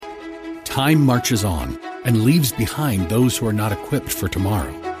Time marches on and leaves behind those who are not equipped for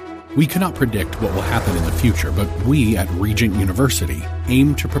tomorrow. We cannot predict what will happen in the future, but we at Regent University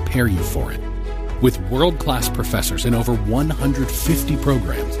aim to prepare you for it. With world-class professors in over 150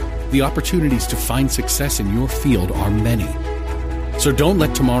 programs, the opportunities to find success in your field are many. So don't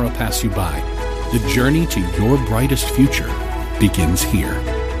let tomorrow pass you by. The journey to your brightest future begins here.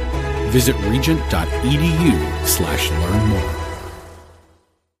 Visit regent.edu/learn more.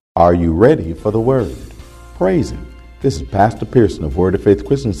 Are you ready for the Word? Praise Him. This is Pastor Pearson of Word of Faith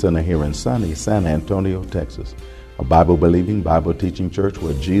Christian Center here in sunny San Antonio, Texas. A Bible-believing, Bible-teaching church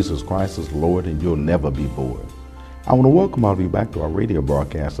where Jesus Christ is Lord and you'll never be bored. I want to welcome all of you back to our radio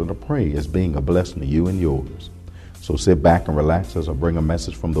broadcast and to pray as being a blessing to you and yours. So sit back and relax as I bring a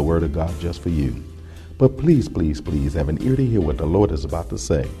message from the Word of God just for you. But please, please, please have an ear to hear what the Lord is about to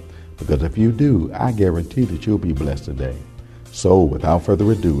say. Because if you do, I guarantee that you'll be blessed today. So without further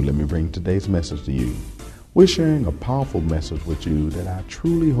ado, let me bring today's message to you. We're sharing a powerful message with you that I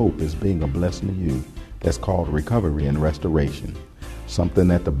truly hope is being a blessing to you. That's called recovery and restoration. Something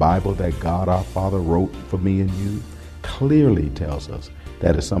that the Bible that God our Father wrote for me and you clearly tells us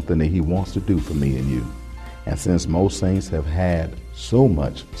that is something that He wants to do for me and you. And since most saints have had so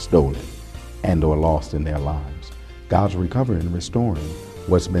much stolen and or lost in their lives, God's recovering and restoring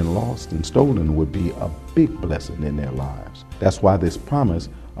what's been lost and stolen would be a big blessing in their lives. That's why this promise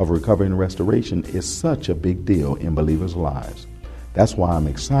of recovery and restoration is such a big deal in believers' lives. That's why I'm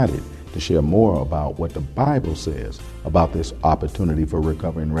excited to share more about what the Bible says about this opportunity for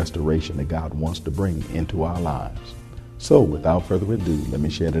recovery and restoration that God wants to bring into our lives. So without further ado, let me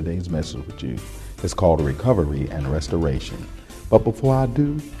share today's message with you. It's called recovery and restoration. But before I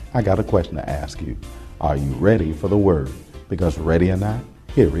do, I got a question to ask you. Are you ready for the Word? Because ready or not,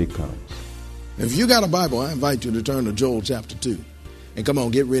 here it comes. If you got a Bible, I invite you to turn to Joel chapter 2. And come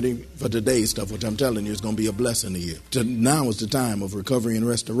on, get ready for today's stuff, which I'm telling you is going to be a blessing to you. Now is the time of recovery and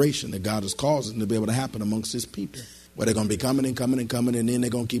restoration that God is causing to be able to happen amongst His people. Where they're going to be coming and coming and coming, and then they're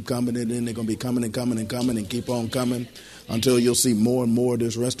going to keep coming, and then they're going to be coming and coming and coming and keep on coming until you'll see more and more of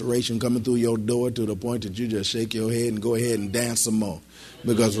this restoration coming through your door to the point that you just shake your head and go ahead and dance some more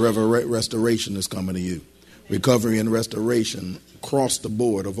because restoration is coming to you. Recovery and restoration across the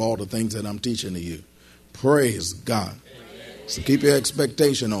board of all the things that I'm teaching to you. Praise God. So keep your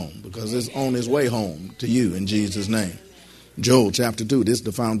expectation on because it's on its way home to you in Jesus' name. Joel chapter 2, this is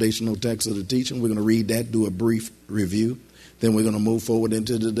the foundational text of the teaching. We're going to read that, do a brief review. Then we're going to move forward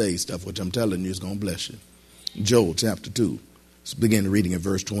into today's stuff, which I'm telling you is going to bless you. Joel chapter 2, let's begin reading at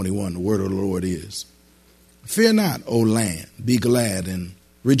verse 21. The word of the Lord is, "Fear not, O land, be glad and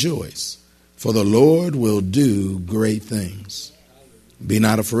rejoice, for the Lord will do great things. Be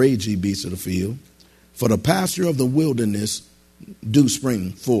not afraid, ye beasts of the field, for the pasture of the wilderness do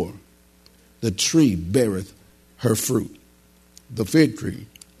spring forth. The tree beareth her fruit. The fig tree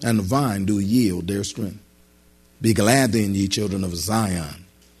and the vine do yield their strength. Be glad then, ye children of Zion,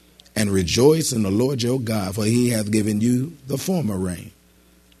 and rejoice in the Lord your God, for He hath given you the former rain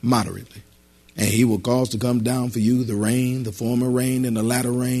moderately. And He will cause to come down for you the rain, the former rain, and the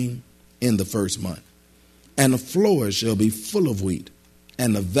latter rain in the first month. And the floor shall be full of wheat,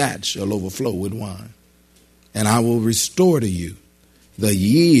 and the vat shall overflow with wine. And I will restore to you the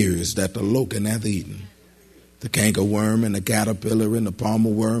years that the locust hath eaten, the cankerworm and the caterpillar and the palmer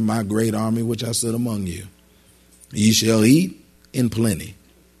worm, my great army which I set among you. Ye shall eat in plenty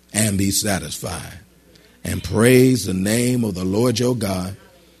and be satisfied, and praise the name of the Lord your God,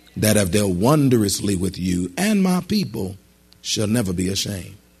 that have dealt wondrously with you, and my people shall never be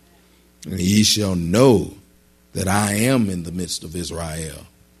ashamed. And ye shall know that I am in the midst of Israel,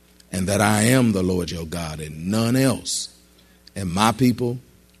 and that I am the Lord your God, and none else. And my people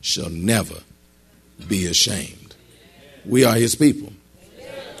shall never be ashamed." We are His people.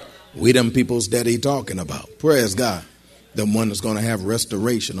 We them peoples that He talking about. Praise God. The one that's going to have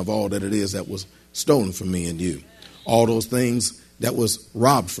restoration of all that it is that was stolen from me and you. All those things that was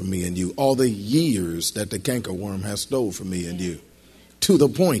robbed from me and you. All the years that the cankerworm has stole from me and you. To the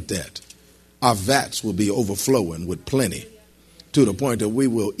point that our vats will be overflowing with plenty. To the point that we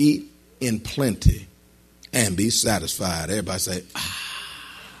will eat in plenty and be satisfied. Everybody say, ah.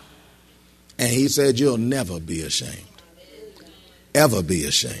 And He said, you'll never be ashamed. Ever be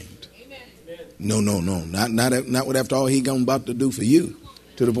ashamed. No. Not what after all He about to do for you.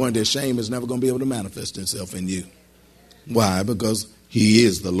 To the point that shame is never going to be able to manifest itself in you. Why? Because He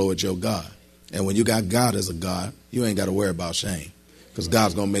is the Lord your God. And when you got God as a God, you ain't got to worry about shame. Because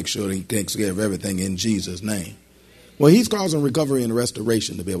God's going to make sure that He takes care of everything in Jesus' name. Well, He's causing recovery and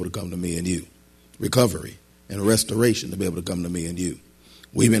restoration to be able to come to me and you. Recovery and restoration to be able to come to me and you.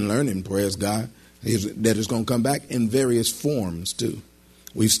 We've been learning, praise God, that it's going to come back in various forms too.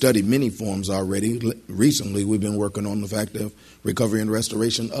 We've studied many forms already. Recently, we've been working on the fact of recovery and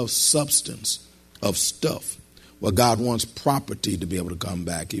restoration of substance, of stuff. Well, God wants property to be able to come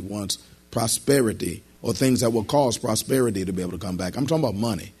back. He wants prosperity or things that will cause prosperity to be able to come back. I'm talking about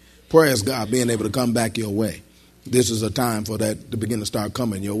money. Praise God, being able to come back your way. This is a time for that to begin to start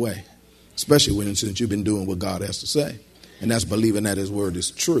coming your way, especially since you've been doing what God has to say. And that's believing that his word is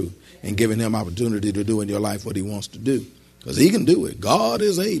true and giving him opportunity to do in your life what he wants to do. Because he can do it. God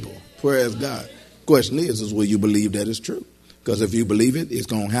is able. Praise God. Question is will you believe that it's true? Because if you believe it, it's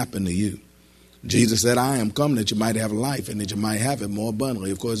going to happen to you. Jesus said, I am come that you might have life and that you might have it more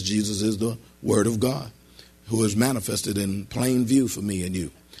abundantly. Of course, Jesus is the word of God who is manifested in plain view for me and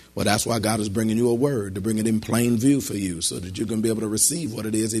you. Well, that's why God is bringing you a word, to bring it in plain view for you so that you can be able to receive what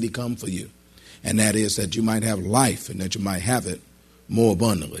it is that he come for you. And that is that you might have life and that you might have it more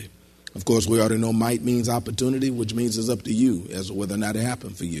abundantly. Of course, we already know might means opportunity, which means it's up to you as to whether or not it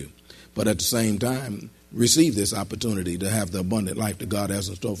happened for you. But at the same time, receive this opportunity to have the abundant life that God has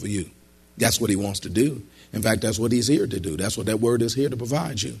in store for you. That's what he wants to do. In fact, that's what he's here to do. That's what that word is here to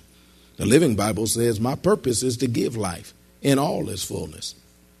provide you. The Living Bible says, my purpose is to give life in all its fullness.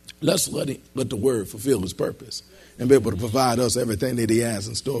 Let's let the word fulfill his purpose and be able to provide us everything that he has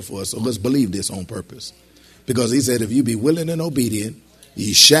in store for us. So let's believe this on purpose. Because he said, if you be willing and obedient,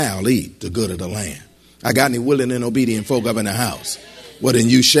 ye shall eat the good of the land. I got any willing and obedient folk up in the house? Well, then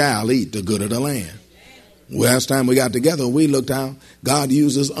you shall eat the good of the land. Last time we got together, we looked how God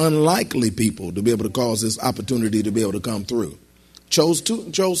uses unlikely people to be able to cause this opportunity to be able to come through. Chose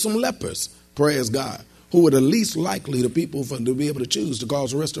some lepers, praise God, who were the least likely the people to be able to choose to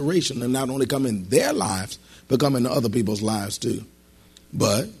cause restoration and not only come in their lives, but come into other people's lives too.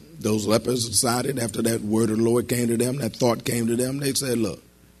 But those lepers decided after that word of the Lord came to them, that thought came to them, they said, look,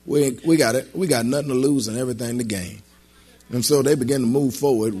 we got it. We got nothing to lose and everything to gain. And so they began to move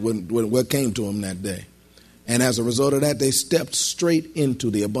forward with what came to them that day. And as a result of that, they stepped straight into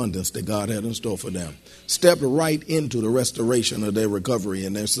the abundance that God had in store for them. Stepped right into the restoration of their recovery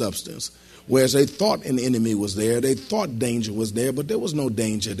and their substance. Whereas they thought an enemy was there, they thought danger was there, but there was no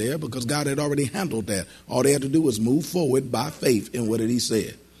danger there because God had already handled that. All they had to do was move forward by faith in what he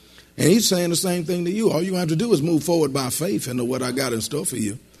said. And he's saying the same thing to you. All you have to do is move forward by faith into what I got in store for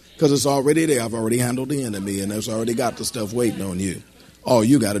you. Because it's already there. I've already handled the enemy and it's already got the stuff waiting on you. All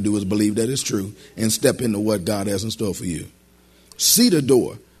you got to do is believe that it's true and step into what God has in store for you. See the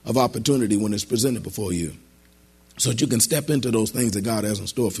door of opportunity when it's presented before you so that you can step into those things that God has in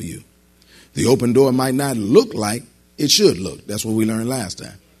store for you. The open door might not look like it should look. That's what we learned last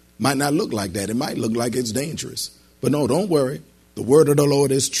time. Might not look like that. It might look like it's dangerous. But no, don't worry. The word of the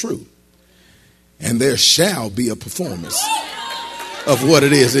Lord is true. And there shall be a performance of what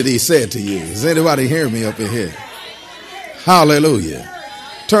it is that he said to you. Does anybody hear me up in here? Hallelujah.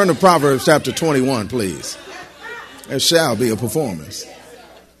 Turn to Proverbs chapter 21, please. There shall be a performance.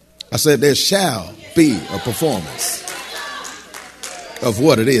 I said there shall be a performance of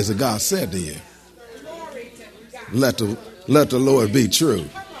what it is that God said to you. Let the Lord be true.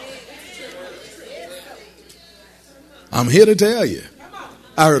 I'm here to tell you.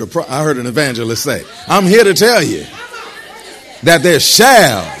 I heard an evangelist say, I'm here to tell you that there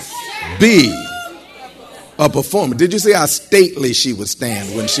shall be a performance. Did you see how stately she would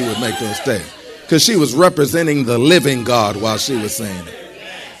stand when she would make those statements? Because she was representing the living God while she was saying it.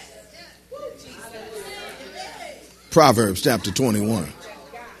 Proverbs chapter 21.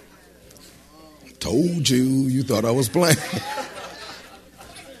 Told you, you thought I was playing.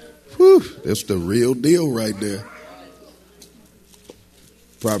 Whew, that's the real deal right there.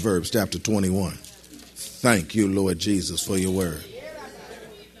 Proverbs chapter 21. Thank you, Lord Jesus, for your word.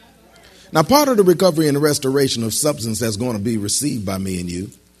 Now, part of the recovery and the restoration of substance that's going to be received by me and you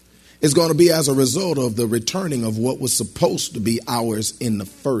is going to be as a result of the returning of what was supposed to be ours in the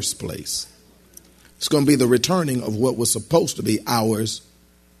first place. It's going to be the returning of what was supposed to be ours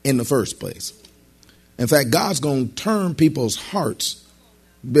in the first place. In fact, God's going to turn people's hearts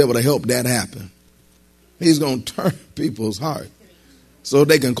to be able to help that happen. He's going to turn people's heart so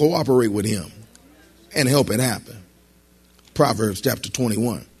they can cooperate with him and help it happen. Proverbs chapter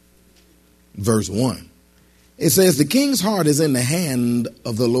 21, verse 1. It says, the king's heart is in the hand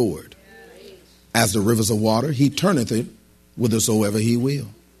of the Lord. As the rivers of water, he turneth it whithersoever he will.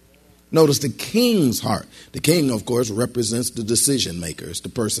 Notice the king's heart. The king, of course, represents the decision maker. It's the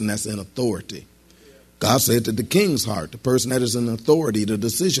person that's in authority. God said that the king's heart, the person that is in authority, the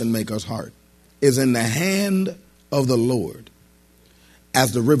decision maker's heart, is in the hand of the Lord.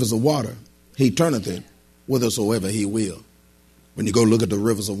 As the rivers of water, he turneth it whithersoever he will. When you go look at the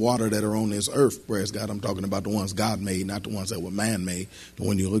rivers of water that are on this earth, praise God, I'm talking about the ones God made, not the ones that were man-made. But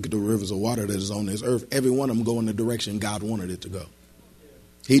when you look at the rivers of water that is on this earth, every one of them go in the direction God wanted it to go.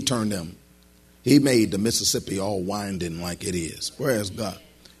 He turned them. He made the Mississippi all winding like it is. Praise God.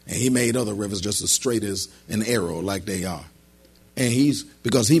 And he made other rivers just as straight as an arrow like they are. And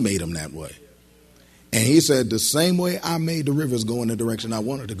because he made them that way. And he said, the same way I made the rivers go in the direction I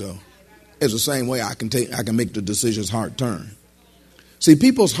wanted to go is the same way I can make the decision's heart turn. See,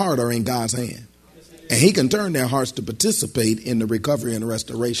 people's heart are in God's hand. And he can turn their hearts to participate in the recovery and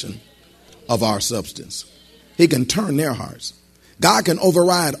restoration of our substance. He can turn their hearts. God can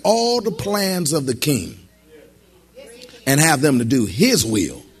override all the plans of the king and have them to do his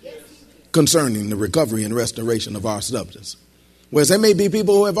will concerning the recovery and restoration of our substance. Whereas there may be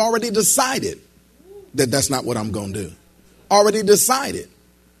people who have already decided that that's not what I'm going to do. Already decided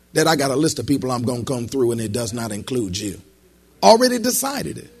that I got a list of people I'm going to come through and it does not include you. Already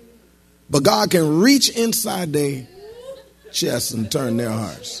decided it. But God can reach inside their chests and turn their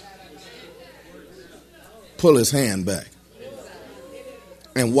hearts. Pull his hand back.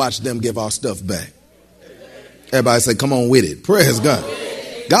 And watch them give our stuff back. Everybody say, come on with it. Praise God.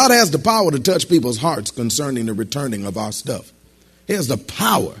 God has the power to touch people's hearts concerning the returning of our stuff. He has the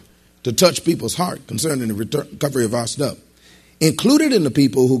power to touch people's heart concerning the recovery of our stuff. Included in the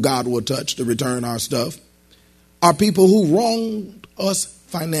people who God will touch to return our stuff are people who wronged us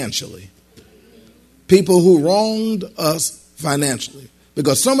financially. People who wronged us financially.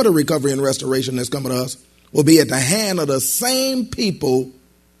 Because some of the recovery and restoration that's coming to us will be at the hand of the same people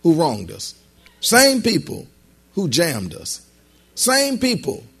who wronged us. Same people who jammed us. Same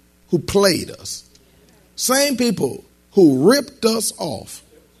people who played us. Same people who ripped us off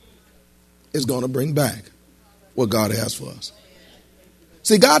is going to bring back what God has for us.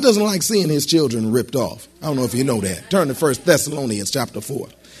 See, God doesn't like seeing his children ripped off. I don't know if you know that. Turn to 1 Thessalonians chapter 4.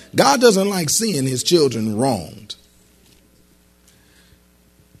 God doesn't like seeing his children wronged.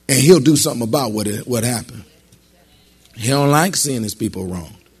 And he'll do something about what happened. He don't like seeing his people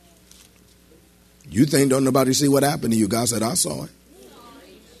wronged. You think don't nobody see what happened to you. God said, I saw it.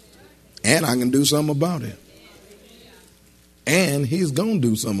 And I can do something about it. And he's going to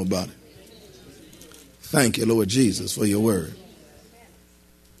do something about it. Thank you, Lord Jesus, for your word.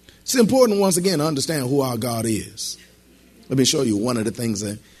 It's important once again to understand who our God is. Let me show you one of the things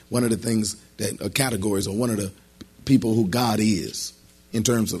that are categories or one of the people who God is in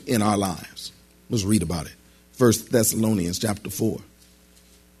terms of in our lives. Let's read about it. 1 Thessalonians chapter 4,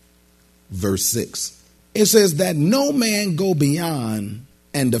 verse 6. It says that no man go beyond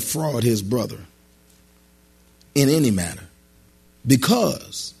and defraud his brother in any matter,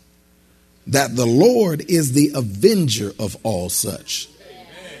 because that the Lord is the avenger of all such.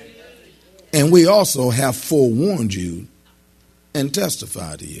 And we also have forewarned you and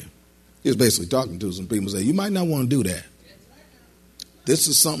testified to you. He was basically talking to some people and say, you might not want to do that. This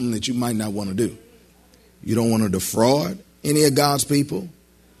is something that you might not want to do. You don't want to defraud any of God's people.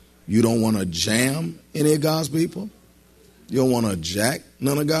 You don't want to jam any of God's people. You don't want to jack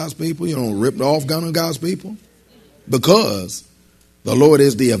none of God's people. You don't rip off none of God's people. Because the Lord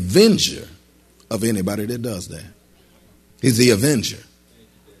is the avenger of anybody that does that. He's the avenger.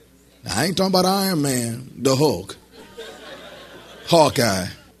 Now, I ain't talking about Iron Man, the Hulk, Hawkeye,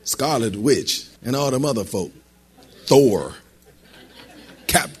 Scarlet Witch, and all them other folk. Thor,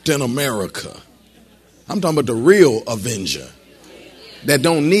 Captain America. I'm talking about the real avenger that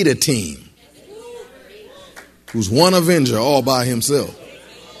don't need a team. Who's one avenger all by himself.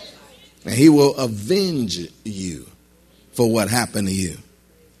 And he will avenge you for what happened to you.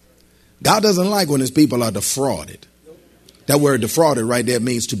 God doesn't like when his people are defrauded. That word defrauded right there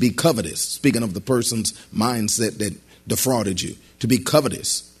means to be covetous. Speaking of the person's mindset that defrauded you. To be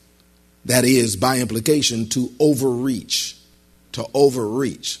covetous. That is, by implication, to overreach. To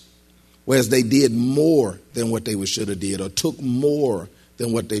overreach. Whereas they did more than what they should have did, or took more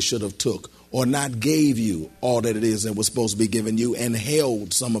than what they should have took, or not gave you all that it is that was supposed to be given you and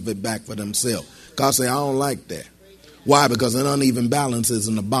held some of it back for themselves. God say, I don't like that. Why? Because an uneven balance is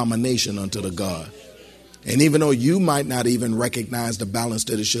an abomination unto the God. And even though you might not even recognize the balance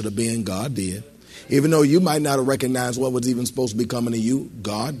that it should have been, God did. Even though you might not have recognized what was even supposed to be coming to you,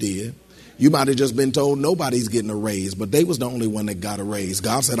 God did. You might have just been told nobody's getting a raise, but they was the only one that got a raise.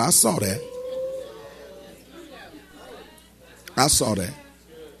 God said, I saw that. I saw that.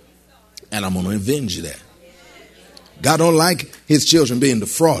 And I'm going to avenge that. God don't like his children being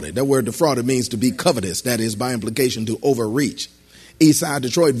defrauded. That word defrauded means to be covetous. That is, by implication, to overreach. Eastside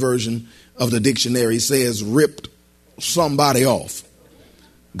Detroit version of the dictionary says ripped somebody off.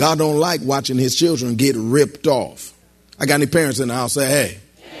 God don't like watching his children get ripped off. I got any parents in the house? Say, hey.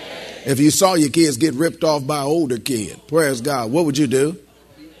 If you saw your kids get ripped off by an older kid, praise God, what would you do?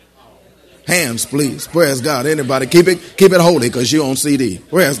 Hands, please. Praise God. Anybody, keep it holy because you're on CD.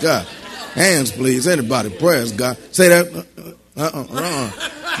 Praise God. Hands, please. Anybody, praise God. Say that.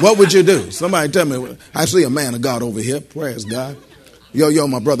 What would you do? Somebody tell me. I see a man of God over here. Praise God. Yo,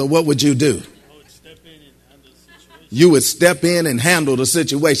 my brother, what would you do? You would step in and handle the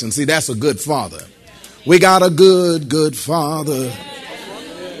situation. See, that's a good father. We got a good father.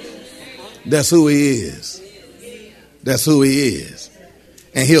 That's who he is. That's who he is.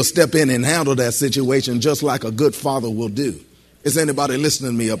 And he'll step in and handle that situation just like a good father will do. Is anybody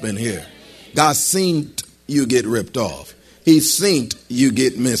listening to me up in here? God seen you get ripped off. He's seen you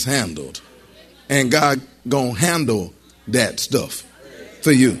get mishandled. And God gonna handle that stuff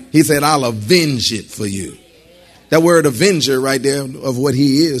for you. He said, I'll avenge it for you. That word avenger right there of what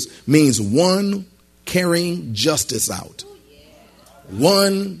he is means one carrying justice out.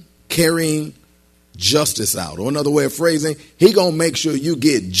 One carrying justice out. Or another way of phrasing, he gonna make sure you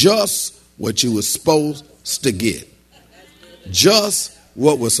get just what you were supposed to get. Just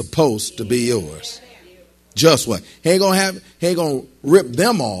what was supposed to be yours. Just what. He ain't gonna rip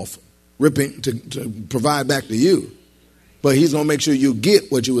them off, ripping to provide back to you. But he's gonna make sure you get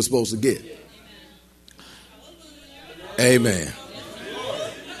what you were supposed to get. Amen.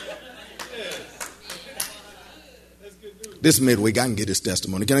 This midweek, I can get his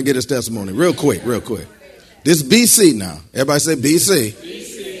testimony. Can I get his testimony? Real quick. This is BC now. Everybody say BC.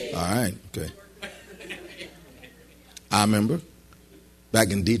 BC. All right. Okay. I remember back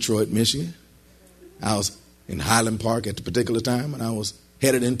in Detroit, Michigan, I was in Highland Park at the particular time, and I was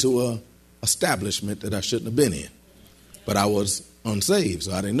headed into a establishment that I shouldn't have been in. But I was unsaved,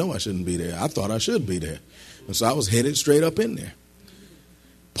 so I didn't know I shouldn't be there. I thought I should be there. And so I was headed straight up in there.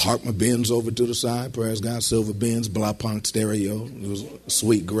 Parked my Benz over to the side, praise God, silver Benz, Blancpain stereo. It was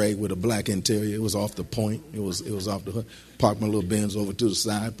sweet gray with a black interior. It was off the point. It was off the hood. Parked my little Benz over to the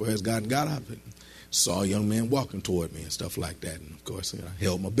side, praise God, and got out of it. Saw a young man walking toward me and stuff like that. And of course, I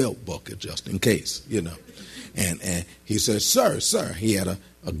held my belt bucket just in case, And he said, sir. He had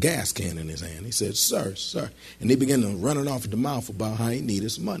a gas can in his hand. He said, sir. And he began to run it off at the mouth about how he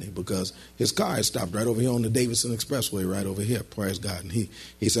needed some money because his car had stopped right over here on the Davidson Expressway right over here, praise God. And he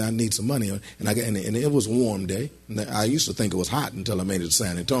said, I need some money. And it was a warm day. And I used to think it was hot until I made it to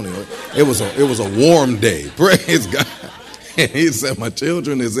San Antonio. It was a warm day, praise God. And he said, my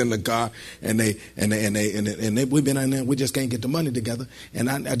children is in the car and we've been in there. We just can't get the money together. And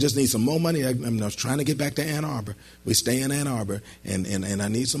I just need some more money. I was trying to get back to Ann Arbor. We stay in Ann Arbor and I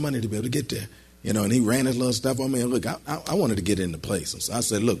need some money to be able to get there. And he ran his little stuff on me. And look, I wanted to get into place. And so I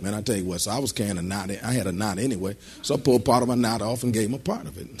said, look, man, I tell you what. So I was carrying a knot. I had a knot anyway. So I pulled part of my knot off and gave him a part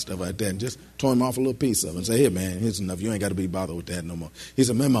of it and stuff like that. And just tore him off a little piece of it and said, here, man, here's enough. You ain't got to be bothered with that no more. He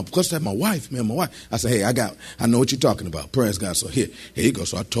said, man, because that's my wife, man, my wife. I said, hey, I know what you're talking about. Praise God. So here you go.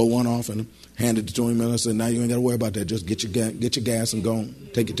 So I tore one off and handed it to him. And I said, now you ain't got to worry about that. Just get your gas and go on.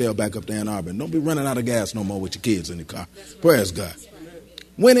 Take your tail back up to Ann Arbor. And don't be running out of gas no more with your kids in the car. Praise God.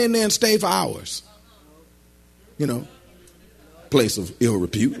 Went in there and stayed for hours. Place of ill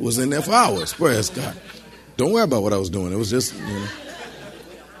repute, was in there for hours. Praise God. Don't worry about what I was doing. It was just,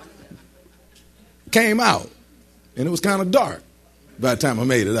 came out. And it was kind of dark by the time I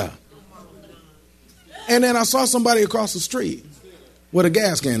made it out. And then I saw somebody across the street with a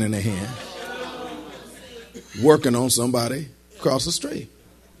gas can in their hand working on somebody across the street.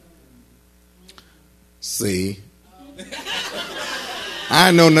 See? I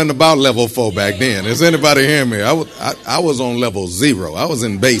didn't know nothing about level 4 back then. Is anybody hearing me? I was on level 0. I was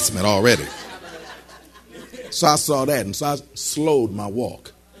in basement already. So I saw that, and so I slowed my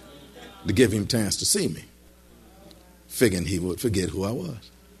walk to give him a chance to see me, figuring he would forget who I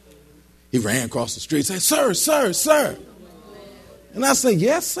was. He ran across the street and said, sir. And I said,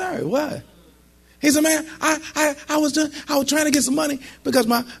 yes, sir. What? He said, man, I was trying to get some money because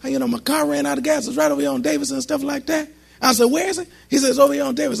my car ran out of gas. It's right over here on Davidson and stuff like that. I said, where is it? He said, it's over here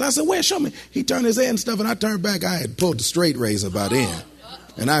on Davidson. I said, where? Show me. He turned his head and stuff, and I turned back. I had pulled the straight razor about in,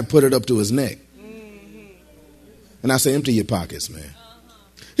 and I put it up to his neck. And I said, empty your pockets, man.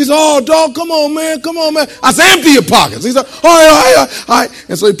 He said, oh, dog, come on, man. I said, empty your pockets. He said, all right.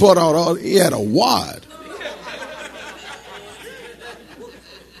 And so he pulled out he had a wad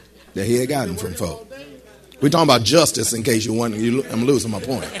that he had gotten from folk. We're talking about justice in case I'm losing my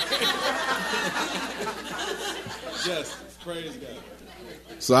point. Praise God.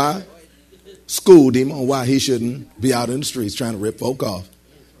 So I schooled him on why he shouldn't be out in the streets trying to rip folk off.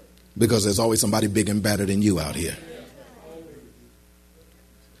 Because there's always somebody bigger and better than you out here.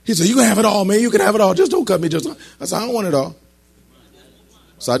 He said, you can have it all, man. You can have it all. Just don't cut me. Just. I said, I don't want it all.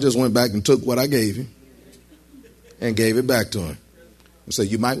 So I just went back and took what I gave him and gave it back to him. I said,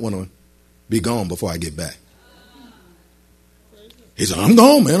 you might want to be gone before I get back. He said, I'm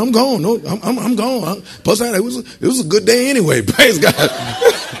gone, man. I'm gone. No, I'm gone. Plus, it was a good day anyway. Praise God.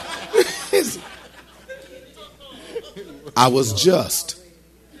 I was just.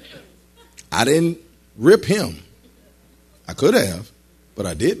 I didn't rip him. I could have, but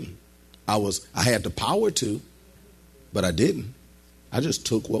I didn't. I had the power to, but I didn't. I just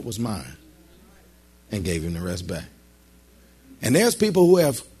took what was mine and gave him the rest back. And there's people who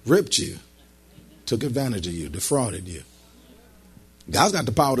have ripped you, took advantage of you, defrauded you. God's got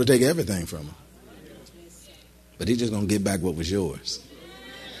the power to take everything from him. But he's just going to get back what was yours,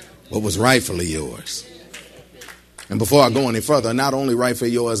 what was rightfully yours. And before I go any further, not only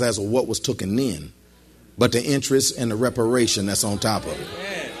rightfully yours as of what was taken in, but the interest and the reparation that's on top of it.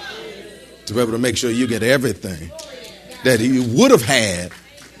 To be able to make sure you get everything that you would have had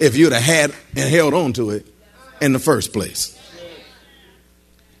if you'd have had and held on to it in the first place.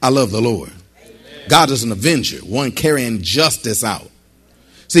 I love the Lord. God is an avenger, one carrying justice out.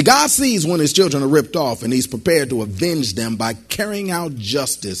 See, God sees when his children are ripped off, and he's prepared to avenge them by carrying out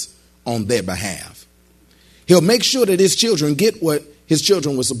justice on their behalf. He'll make sure that his children get what his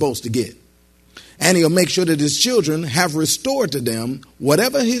children were supposed to get. And he'll make sure that his children have restored to them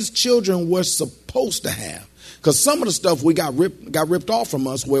whatever his children were supposed to have. Because some of the stuff we got ripped off from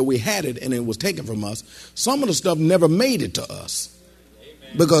us where we had it and it was taken from us, some of the stuff never made it to us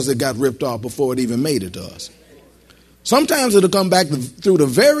because it got ripped off before it even made it to us. Sometimes it'll come back through the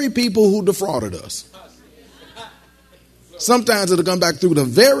very people who defrauded us. Sometimes it'll come back through the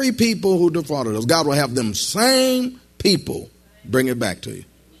very people who defrauded us. God will have them same people bring it back to you.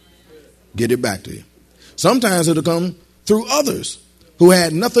 Get it back to you. Sometimes it'll come through others who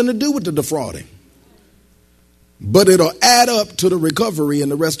had nothing to do with the defrauding. But it'll add up to the recovery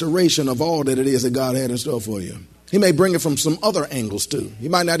and the restoration of all that it is that God had in store for you. He may bring it from some other angles too. He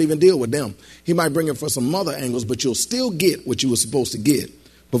might not even deal with them. He might bring it from some other angles, but you'll still get what you were supposed to get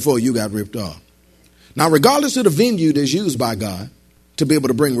before you got ripped off. Now, regardless of the venue that's used by God to be able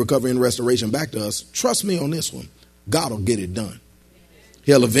to bring recovery and restoration back to us, trust me on this one. God will get it done.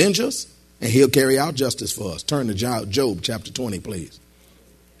 He'll avenge us and he'll carry out justice for us. Turn to Job chapter 20, please.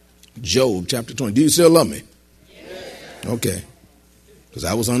 Job chapter 20. Do you still love me? Okay. Because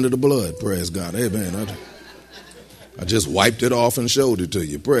I was under the blood. Praise God. Amen. I just wiped it off and showed it to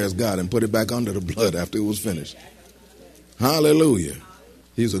you. Praise God. And put it back under the blood after it was finished. Hallelujah.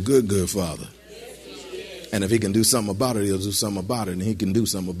 He's a good, good father. And if he can do something about it, he'll do something about it. And he can do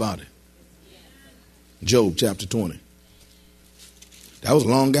something about it. Job chapter 20. That was a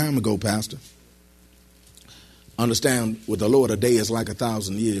long time ago, Pastor. Understand, with the Lord, a day is like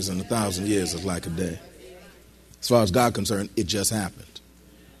 1,000 years, and 1,000 years is like a day. As far as God concerned, it just happened.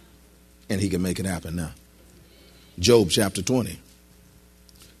 And he can make it happen now. Job chapter 20.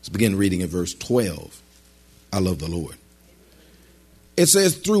 Let's begin reading at verse 12. I love the Lord. It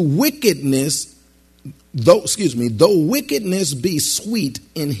says, through wickedness, though wickedness be sweet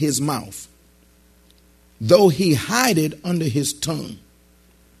in his mouth, though he hide it under his tongue,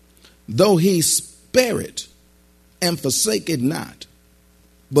 though he spare it and forsake it not,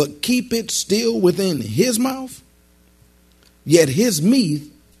 but keep it still within his mouth, yet his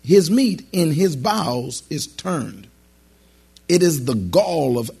meat in his bowels is turned. It is the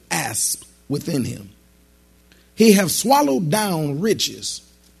gall of asp within him. He hath swallowed down riches,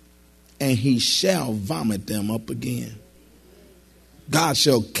 and he shall vomit them up again. God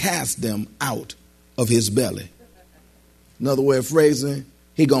shall cast them out of his belly. Another way of phrasing,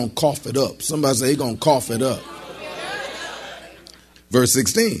 he gonna cough it up. Somebody say he gonna cough it up. Verse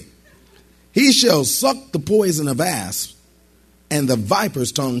 16. He shall suck the poison of asps, and the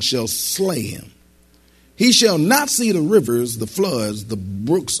viper's tongue shall slay him. He shall not see the rivers, the floods, the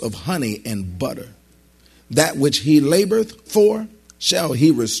brooks of honey and butter. That which he laboreth for shall he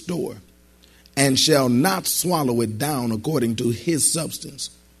restore, and shall not swallow it down according to his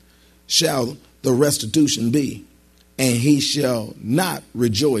substance. Shall the restitution be, and he shall not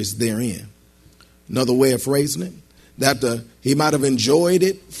rejoice therein. Another way of phrasing it, that he might have enjoyed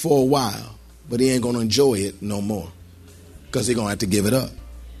it for a while, but he ain't going to enjoy it no more, because he's going to have to give it up.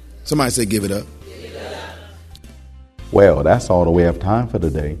 Somebody say give it up. Well, that's all the way of time for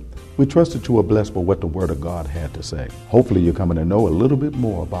today. We trust that you were blessed by what the Word of God had to say. Hopefully you're coming to know a little bit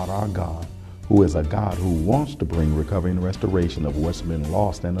more about our God, who is a God who wants to bring recovery and restoration of what's been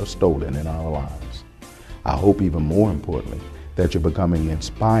lost and or stolen in our lives. I hope even more importantly that you're becoming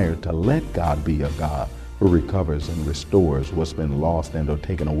inspired to let God be a God who recovers and restores what's been lost and or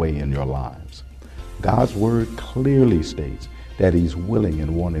taken away in your lives. God's word clearly states that he's willing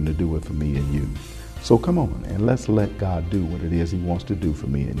and wanting to do it for me and you. So come on and let's let God do what it is he wants to do for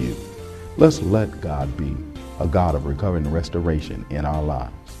me and you. Let's let God be a God of recovery and restoration in our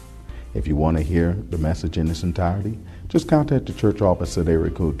lives. If you want to hear the message in its entirety, just contact the church office at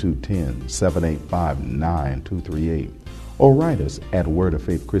area code 210-785-9238 or write us at Word of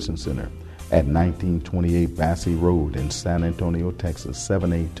Faith Christian Center at 1928 Basse Road in San Antonio, Texas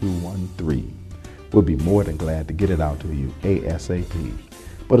 78213. We'll be more than glad to get it out to you ASAP.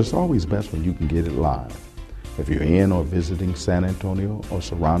 But it's always best when you can get it live. If you're in or visiting San Antonio or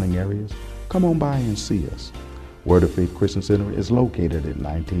surrounding areas, come on by and see us. Word of Faith Christian Center is located at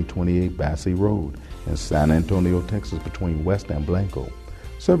 1928 Basse Road in San Antonio, Texas, between West and Blanco.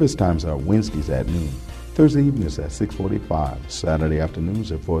 Service times are Wednesdays at noon, Thursday evenings at 6:45, Saturday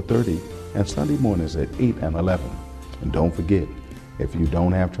afternoons at 4:30, and Sunday mornings at 8 and 11. And don't forget, if you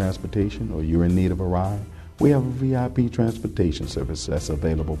don't have transportation or you're in need of a ride, we have a VIP transportation service that's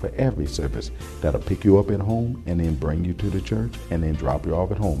available for every service that'll pick you up at home and then bring you to the church and then drop you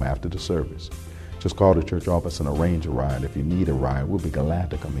off at home after the service. Just call the church office and arrange a ride. If you need a ride, we'll be glad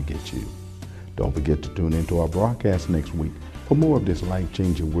to come and get you. Don't forget to tune into our broadcast next week for more of this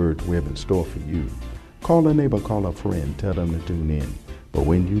life-changing word we have in store for you. Call a neighbor, call a friend, tell them to tune in. But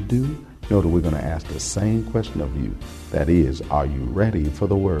when you do, know that we're going to ask the same question of you. That is, are you ready for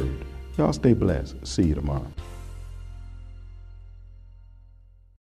the word? Y'all stay blessed. See you tomorrow.